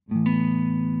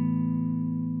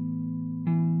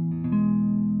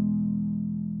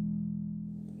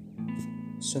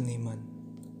Seniman.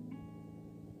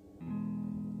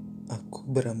 Aku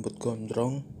berambut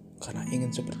gondrong karena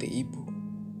ingin seperti ibu.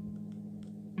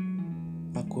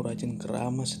 Aku rajin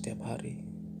keramas setiap hari.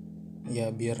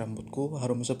 Ya biar rambutku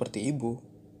harum seperti ibu.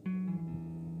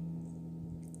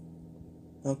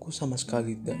 Aku sama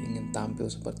sekali tidak ingin tampil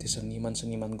seperti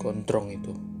seniman-seniman gondrong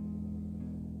itu,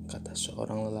 kata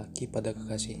seorang lelaki pada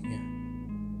kekasihnya.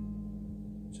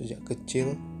 Sejak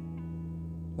kecil,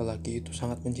 lelaki itu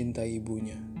sangat mencintai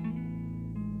ibunya.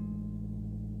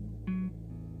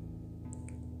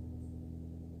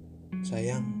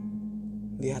 Sayang,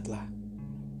 lihatlah.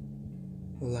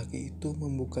 Lelaki itu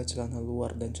membuka celana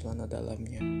luar dan celana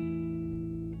dalamnya.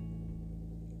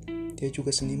 Dia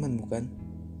juga seniman, bukan?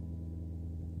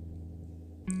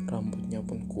 Rambutnya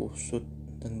pun kusut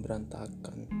dan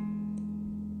berantakan.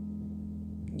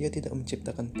 Dia tidak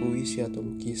menciptakan puisi atau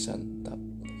lukisan,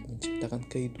 tapi menciptakan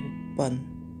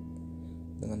kehidupan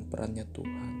dengan perannya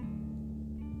Tuhan.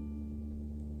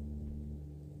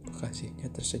 Kekasihnya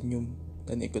tersenyum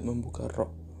dan ikut membuka rok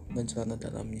dan celana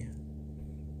dalamnya.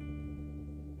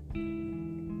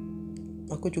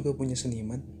 Aku juga punya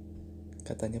seniman,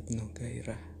 katanya penuh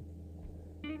gairah.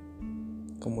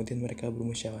 Kemudian mereka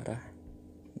bermusyawarah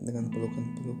dengan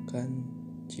pelukan-pelukan,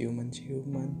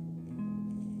 ciuman-ciuman,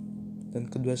 dan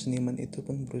kedua seniman itu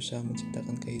pun berusaha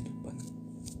menciptakan kehidupan.